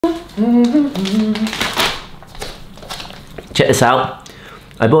Check this out.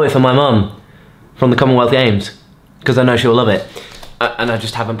 I bought it for my mum from the Commonwealth Games because I know she'll love it. And I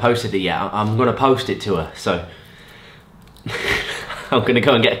just haven't posted it yet. I'm gonna post it to her, so I'm gonna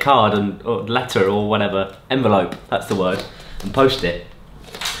go and get a card or letter or whatever, envelope, that's the word, and post it.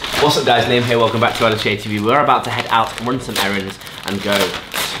 What's up guys, Liam here, welcome back to VIDEOGRAPHER TV. We're about to head out, run some errands, and go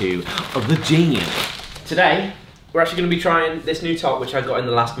to the gym. Today, we're actually gonna be trying this new top which I got in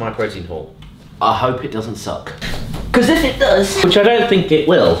the last My Protein haul. I hope it doesn't suck. Because if it does, which I don't think it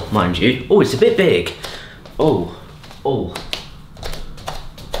will, mind you. Oh, it's a bit big. Oh. Oh,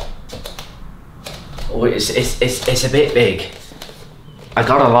 it's a bit big. I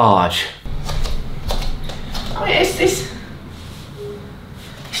got a large. I mean, it's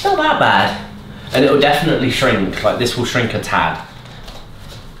not that bad. And it'll definitely shrink, like this will shrink a tad.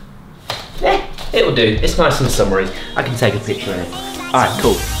 Yeah, it'll do. It's nice and summery. I can take a picture in it. Alright,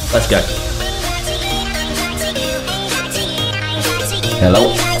 cool. Let's go.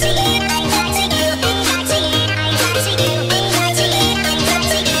 Hello.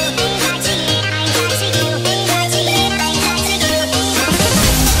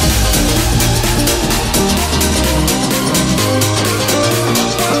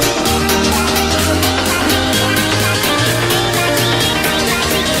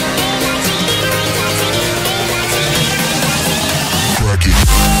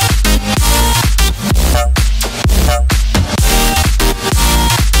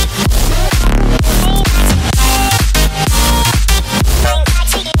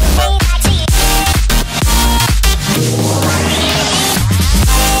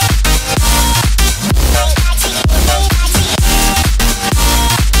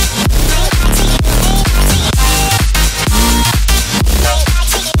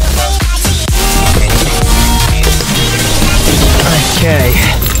 Okay.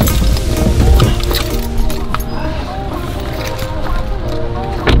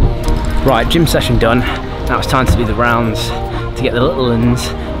 Right, gym session done. Now it's time to do the rounds to get the little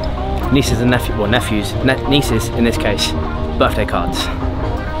ones, nieces and nephews, well nephews, nieces in this case, birthday cards.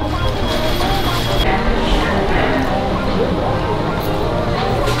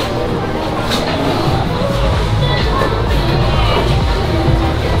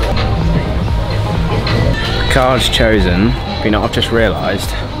 Cards chosen. But you know, I've just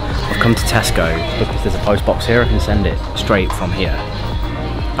realised I've come to Tesco because there's a post box here. I can send it straight from here,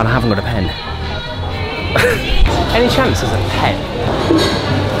 and I haven't got a pen. Any chance there's a pen?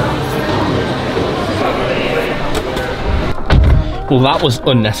 Well, that was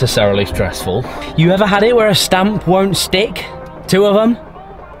unnecessarily stressful. You ever had it where a stamp won't stick? 2 of them?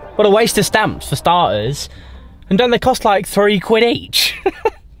 What a waste of stamps for starters. And don't they cost like £3 each?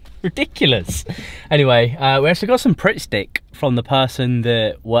 Ridiculous. Anyway, we actually got some Pritt stick from the person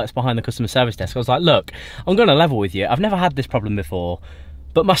that works behind the customer service desk. I was like, look, I'm going to level with you. I've never had this problem before,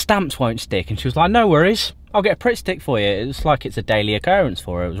 but my stamps won't stick. And she was like, no worries, I'll get a Pritt stick for you. It's like it's a daily occurrence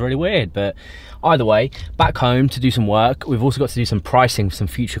for her. It was really weird, but either way, back home to do some work. We've also got to do some pricing for some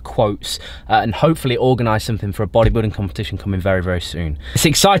future quotes and hopefully organise something for a bodybuilding competition coming very, very soon. It's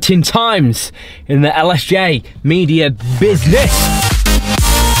exciting times in the LSJ media business.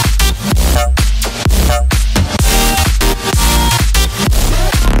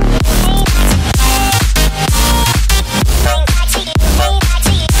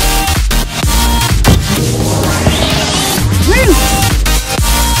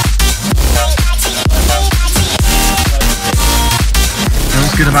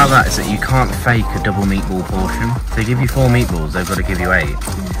 What's good about that is that you can't fake a double meatball portion. If they give you 4 meatballs, they've got to give you 8.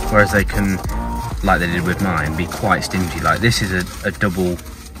 Whereas they can, like they did with mine, be quite stingy. Like this is a double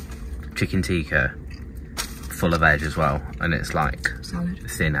chicken tikka, full of veg as well, and it's like salad.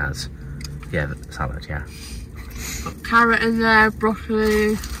 Thin as, yeah, salad, yeah. Got carrot in there,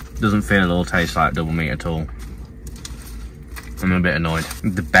 broccoli. Doesn't feel or taste like double meat at all. I'm a bit annoyed.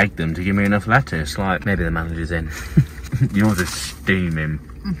 To beg them to give me enough lettuce, like maybe the manager's in. Yours is steaming.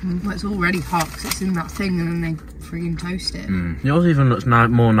 Well, it's already hot because it's in that thing and then they freaking toast it. Yours even looks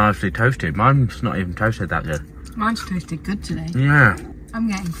more nicely toasted. Mine's not even toasted that good. Mine's toasted good today. Yeah. I'm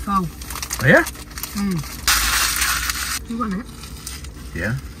getting full. Oh, yeah? You want it?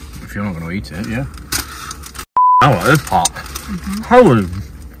 Yeah. If you're not going to eat it, yeah. Oh, it's hot. Holy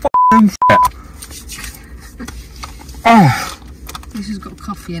f***ing shit. Oh. This has got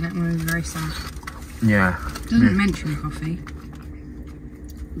coffee in it and I'm very sad. Yeah. Doesn't mention coffee.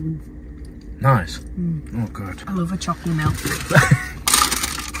 Nice. Oh, good. I love a chocolate milk.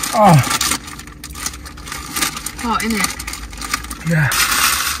 Oh. Hot, innit? Yeah.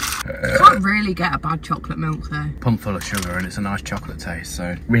 Can't really get a bad chocolate milk though. Pumped full of sugar and it's a nice chocolate taste.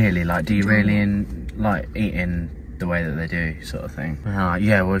 So really, like, do you really like eating the way that they do, sort of thing? Like,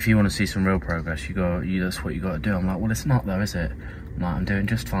 yeah, well, if you want to see some real progress, that's what you got to do. I'm like, well, it's not though, is it? I'm like, I'm doing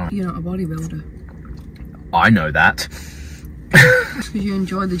just fine. You're not a bodybuilder. I know that. Just because you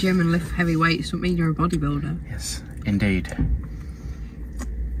enjoy the gym and lift heavy weights doesn't mean you're a bodybuilder. Yes, indeed.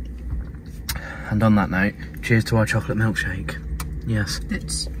 And on that note, cheers to our chocolate milkshake. Yes.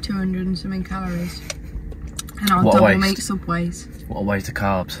 It's 200 and something calories. And our What a double waste. meat Subways. What a waste of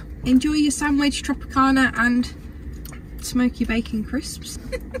carbs. Enjoy your sandwich Tropicana and smoky bacon crisps.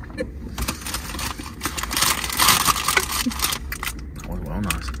 That was well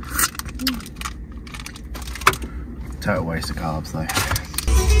nice. Total waste of carbs though.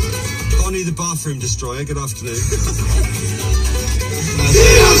 Bonnie the bathroom destroyer, good afternoon.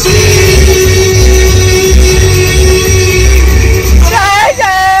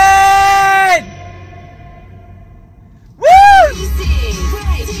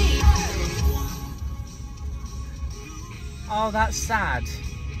 Oh, that's sad.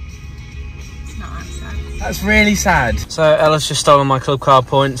 It's not that sad. That's really sad. So Ella's just stolen my club card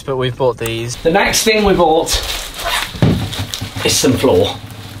points, but we've bought these. The next thing we bought is some floor.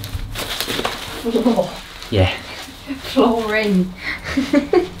 Floor. Yeah. Flooring.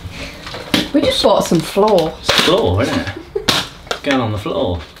 We just bought some floor. It's floor, isn't it? Going on the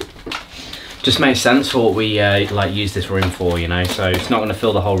floor. Just makes sense for what we like use this room for, you know. So it's not going to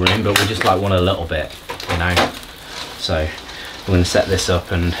fill the whole room, but we just like want a little bit, you know. So I'm going to set this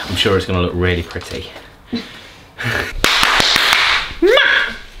up, and I'm sure it's going to look really pretty.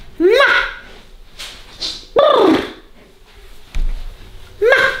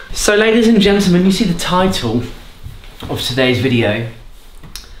 So ladies and gentlemen, you see the title of today's video,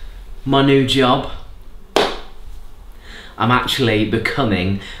 my new job. I'm actually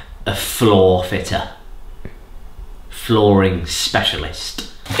becoming a floor fitter, flooring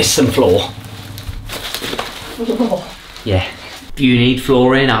specialist. It's some floor. Yeah, if you need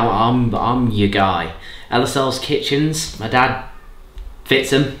flooring, I'm your guy. LSL's kitchens, my dad fits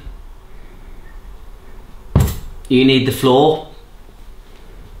them. You need the floor.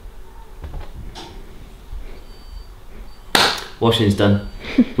 Washing's done.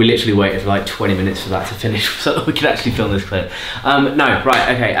 We literally waited for like 20 minutes for that to finish so that we could actually film this clip. No,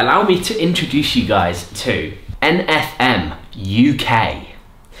 right, okay, allow me to introduce you guys to NFM UK.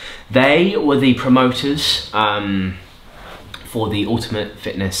 They were the promoters for the Ultimate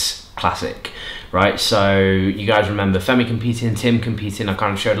Fitness Classic, right? So you guys remember Femi competing, Tim competing. I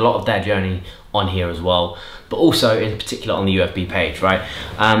kind of showed a lot of their journey on here as well, but also in particular on the UFB page, right?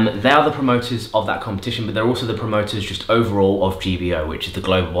 They are the promoters of that competition, but they're also the promoters just overall of GBO, which is the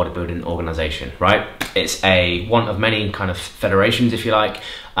Global Bodybuilding Organization, right? It's one of many kind of federations, if you like,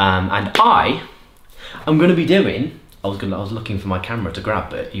 and I'm going to be doing, I was looking for my camera to grab,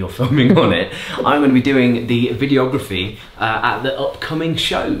 but you're filming on it. I'm going to be doing the videography at the upcoming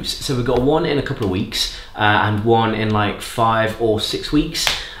shows. So we've got one in a couple of weeks and one in like 5 or 6 weeks.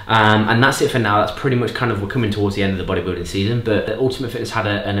 And that's it for now. That's pretty much kind of, we're coming towards the end of the bodybuilding season, but Ultimate Fitness had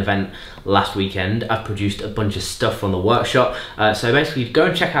an event last weekend. I've produced a bunch of stuff from the workshop. So basically go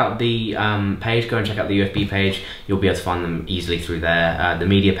and check out the page, go and check out the UFB page. You'll be able to find them easily through there. The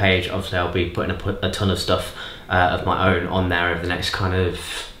media page, obviously I'll be putting a ton of stuff of my own on there over the next kind of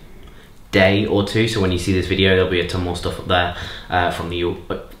day or two. So when you see this video, there'll be a ton more stuff up there from the,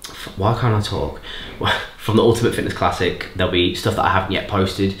 why can't I talk? From the Ultimate Fitness Classic. There'll be stuff that I haven't yet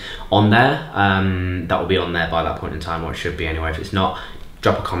posted on there. That will be on there by that point in time, or it should be anyway. If it's not,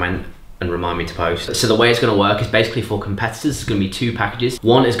 drop a comment and remind me to post. So the way it's going to work is basically for competitors, there's going to be 2 packages.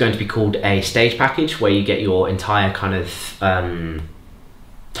 One is going to be called a stage package, where you get your entire kind of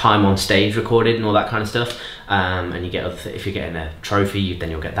time on stage recorded and all that kind of stuff, and you get if you're getting a trophy,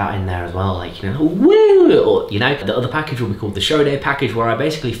 then you'll get that in there as well, like, you know, woo, or, you know. The other package will be called the show day package, where I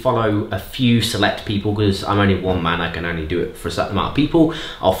basically follow a few select people, because I'm only one man, I can only do it for a certain amount of people.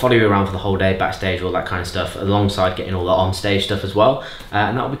 I'll follow you around for the whole day, backstage, all that kind of stuff, alongside getting all the on stage stuff as well,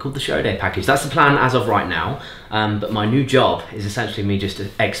 and that will be called the show day package. That's the plan as of right now. But my new job is essentially me just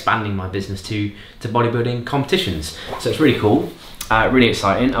expanding my business to bodybuilding competitions, so it's really cool. Really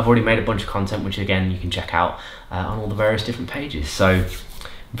exciting. I've already made a bunch of content, which again you can check out on all the various different pages. So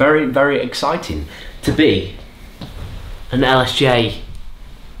very, very exciting to be an LSJ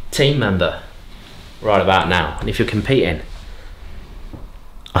team member right about now. And if you're competing,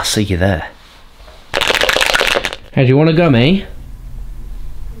 I'll see you there. Hey, do you want a gummy?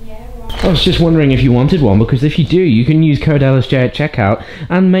 Yeah, I was just wondering if you wanted one, because if you do, you can use code LSJ at checkout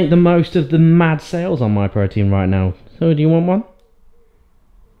and make the most of the mad sales on my protein right now. So do you want one?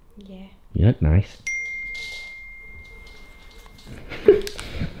 You look nice.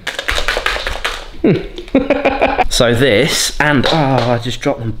 So this, and I just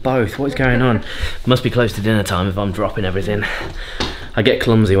dropped them both. What is going on? Must be close to dinner time if I'm dropping everything. I get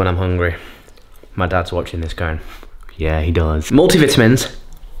clumsy when I'm hungry. My dad's watching this going, yeah, he does. Multivitamins,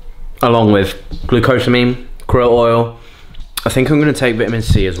 along with glucosamine, krill oil. I think I'm gonna take vitamin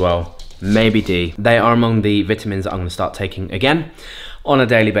C as well, maybe D. They are among the vitamins that I'm gonna start taking again on a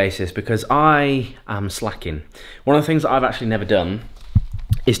daily basis because I am slacking. One of the things that I've actually never done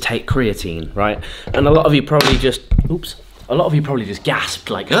is take creatine, right? And a lot of you probably just, gasped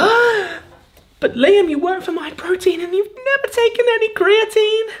like, ah! But Liam, you work for MyProtein and you've never taken any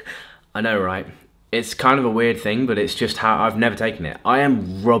creatine. I know, right? It's kind of a weird thing, but it's just how I've never taken it. I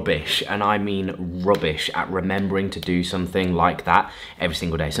am rubbish, and I mean rubbish, at remembering to do something like that every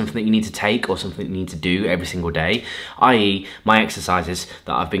single day. Something that you need to take or something that you need to do every single day, i.e. my exercises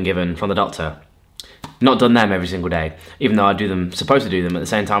that I've been given from the doctor. Not done them every single day, even though I do them, supposed to do them at the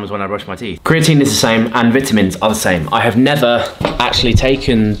same time as when I brush my teeth. Creatine is the same, and vitamins are the same. I have never actually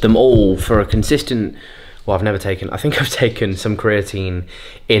taken them all for a consistent, well, I think I've taken some creatine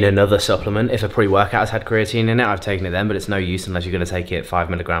in another supplement. If a pre-workout has had creatine in it, I've taken it then, but it's no use unless you're gonna take it 5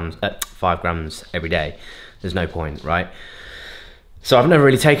 grams every day. There's no point, right? So I've never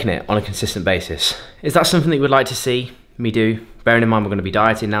really taken it on a consistent basis. Is that something that you would like to see me do? Bearing in mind we're gonna be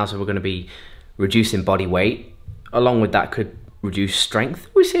dieting now, so we're gonna be reducing body weight. Along with that could reduce strength.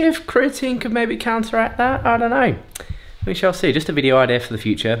 We'll see if creatine could maybe counteract that, I don't know. We shall see. Just a video idea for the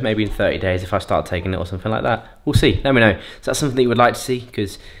future, maybe in 30 days if I start taking it or something like that. We'll see, let me know. Is that something that you would like to see?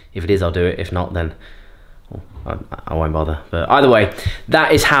 Because if it is, I'll do it. If not, then I won't bother. But either way,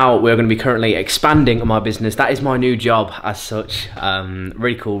 that is how we're going to be currently expanding my business. That is my new job as such.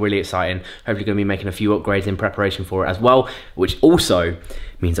 Really cool, really exciting. Hopefully going to be making a few upgrades in preparation for it as well, which also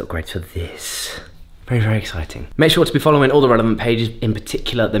means upgrades for this. Very, very exciting. Make sure to be following all the relevant pages, in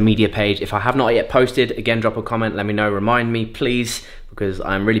particular the media page. If I have not yet posted, again, drop a comment, let me know, remind me, please, because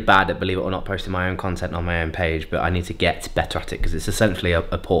I'm really bad at, believe it or not, posting my own content on my own page, but I need to get better at it because it's essentially a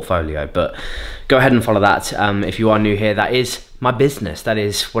portfolio. But go ahead and follow that. If you are new here, that is my business. That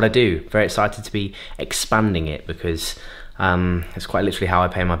is what I do. Very excited to be expanding it because it's quite literally how I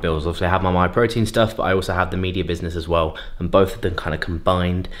pay my bills. Obviously I have my MyProtein stuff, but I also have the media business as well, and both of them kind of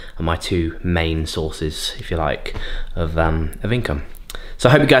combined are my two main sources, if you like, of income. So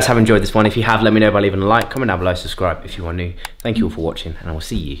I hope you guys have enjoyed this one. If you have, let me know by leaving a like, comment down below, subscribe if you are new. Thank you all for watching, and I will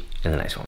see you in the next one.